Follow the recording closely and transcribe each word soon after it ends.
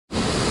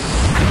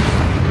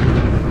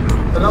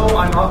Hello,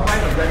 I'm Redwolf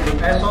of Redwolf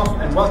Airsoft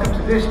and welcome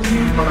to this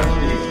new product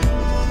video.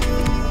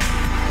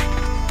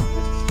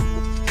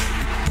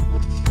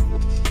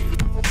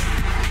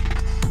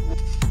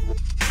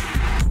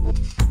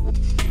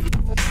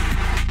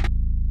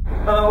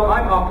 Hello,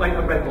 I'm Redwolf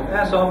of Redwolf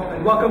Airsoft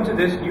and welcome to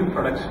this new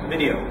products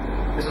video.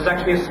 This is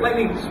actually a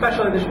slightly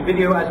special edition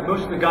video as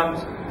most of the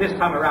guns this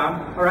time around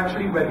are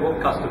actually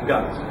Redwolf Custom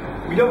guns.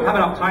 We don't have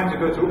enough time to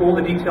go through all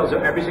the details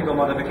of every single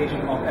modification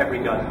of every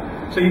gun.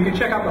 So you can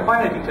check out the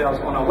finer details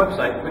on our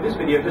website, with this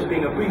video just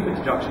being a brief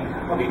introduction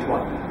of each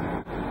one.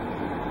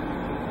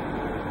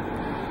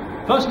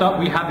 First up,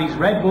 we have these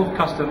Redwolf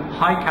Custom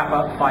High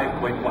Kappa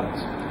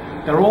 5.1s.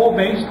 They're all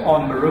based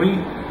on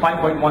Marui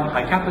 5.1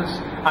 High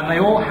Kappas, and they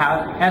all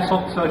have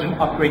Airsoft Surgeon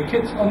upgrade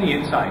kits on the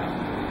inside.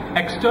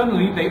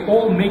 Externally, they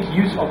all make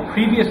use of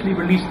previously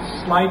released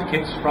slide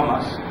kits from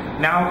us,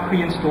 now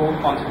pre-installed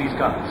onto these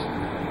guns,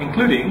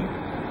 including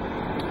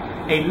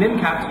a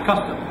Limcat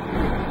Custom,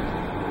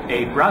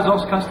 a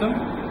Brazos Custom,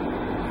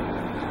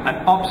 an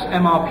Ops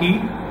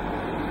MRP,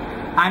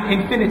 and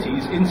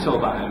Infinities in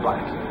silver and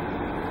black.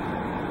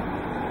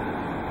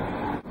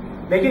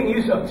 Making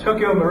use of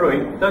Tokyo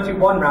Marui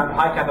 31 round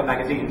high kappa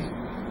magazines,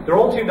 they're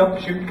all tuned up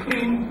to shoot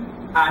clean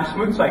and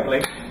smooth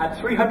cycling at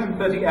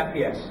 330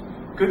 FPS,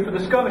 good for the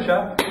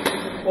skirmisher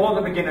or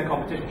the beginner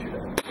competition shooter.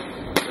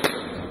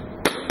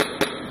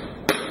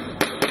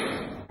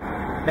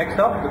 Next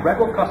up, the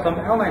Redwolf Custom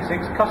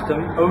L96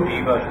 Custom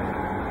OG version.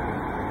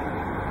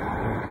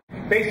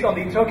 Based on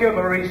the Tokyo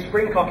Marui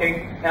spring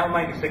cocking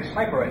L96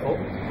 sniper rifle,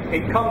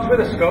 it comes with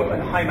a scope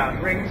and high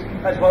mount rings,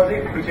 as well as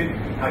a fluted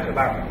tighter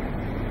barrel.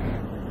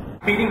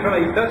 Feeding from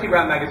a 30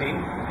 round magazine,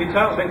 the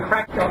internal's been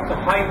cracked up to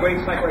high grade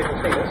sniper rifle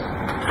status,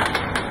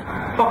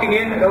 clocking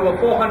in at over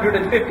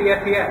 450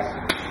 FPS.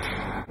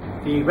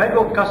 The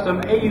Redwolf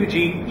Custom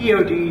AUG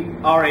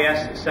EOD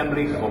RAS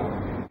Assembly 4.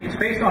 It's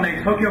based on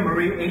a Tokyo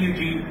Marui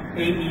AUG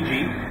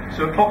AEG,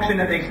 so it clocks in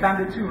at a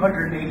standard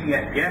 280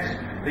 FPS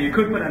that you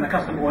could put in a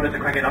custom order to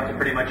crank it up to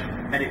pretty much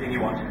anything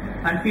you want,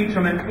 and feeds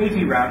from an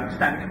 80 round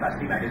standard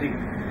capacity magazine.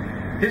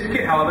 This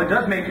kit, however,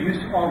 does make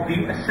use of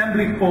the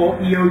Assembly 4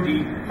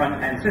 EOD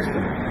front end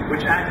system,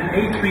 which adds an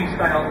A3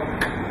 style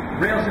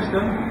rail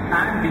system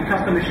and the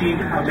custom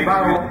machined outer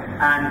barrel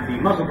and the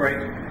muzzle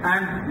brake,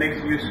 and makes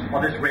use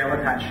of this rail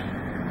attached,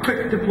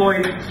 quick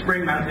deployed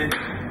spring mounted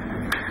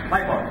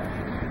bipod.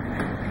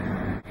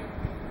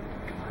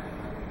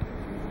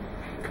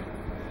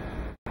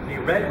 The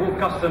Redwolf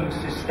Custom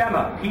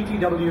Sistema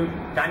PTW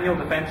Daniel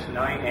Defense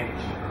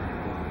 9-inch.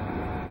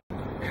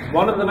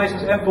 One of the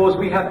nicest M4s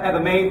we have ever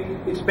made.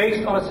 It's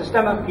based on a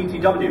Sistema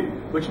PTW,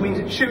 which means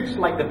it shoots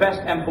like the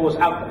best M4s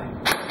out there.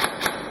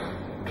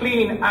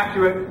 Clean,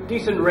 accurate,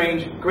 decent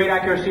range, great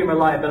accuracy and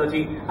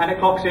reliability, and it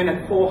clocks in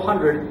at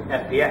 400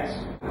 FPS.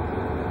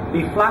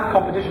 The flat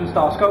competition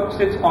style scope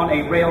sits on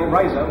a rail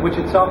riser, which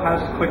itself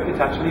has quick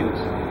detach levers.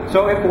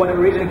 So if for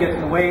whatever reason it gets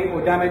in the way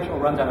or damage or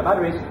runs out of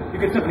batteries, you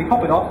can simply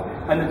pop it off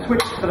and then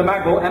switch to the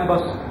Magball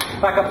M-Bus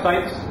backup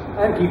sights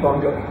and keep on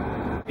going.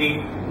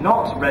 The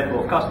not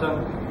Redwolf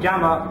Custom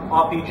Gamma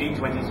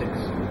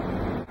RPG-26.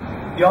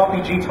 The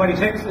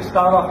RPG-26 is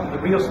styled after the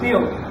real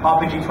steel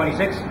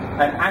RPG-26,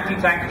 an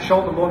anti-tank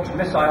shoulder-launched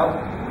missile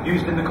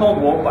used in the Cold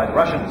War by the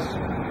Russians.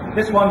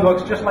 This one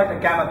works just like the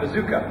Gamma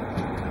bazooka.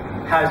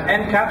 Has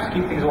end caps to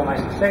keep things all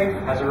nice and safe,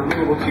 has a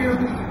removable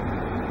tube,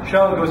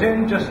 shell goes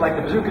in just like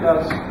the bazooka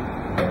does,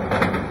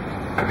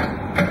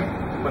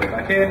 put it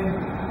back in,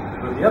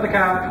 remove the other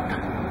cap,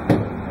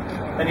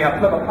 then you have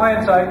flip up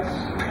iron sights,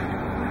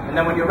 and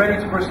then when you're ready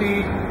to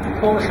proceed, you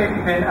pull the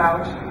safety pin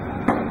out,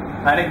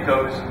 and it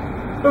goes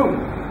boom.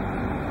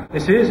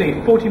 This is a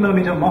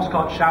 40mm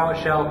Mosscott shower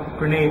shell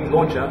grenade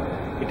launcher.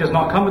 It does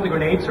not come with the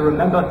grenade, so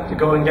remember to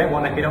go and get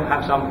one if you don't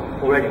have some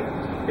already.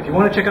 If you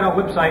want to check out our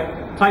website,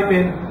 type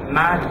in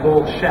Mad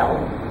Wolf Shell,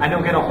 and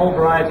you'll get a whole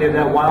variety of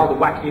their wild,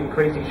 wacky and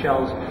crazy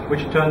shells,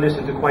 which turn this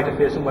into quite a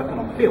fearsome weapon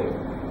on the field.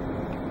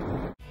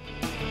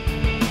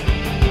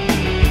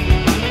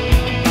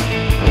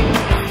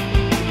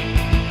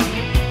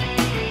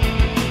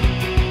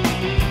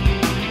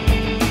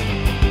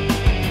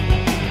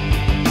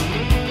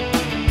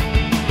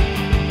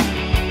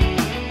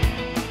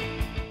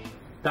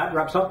 That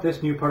wraps up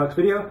this new products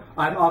video.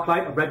 I'm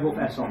Redwolf of Redwolf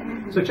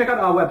Airsoft. So check out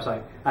our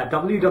website at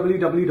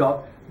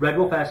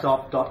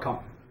www.redwolfairsoft.com.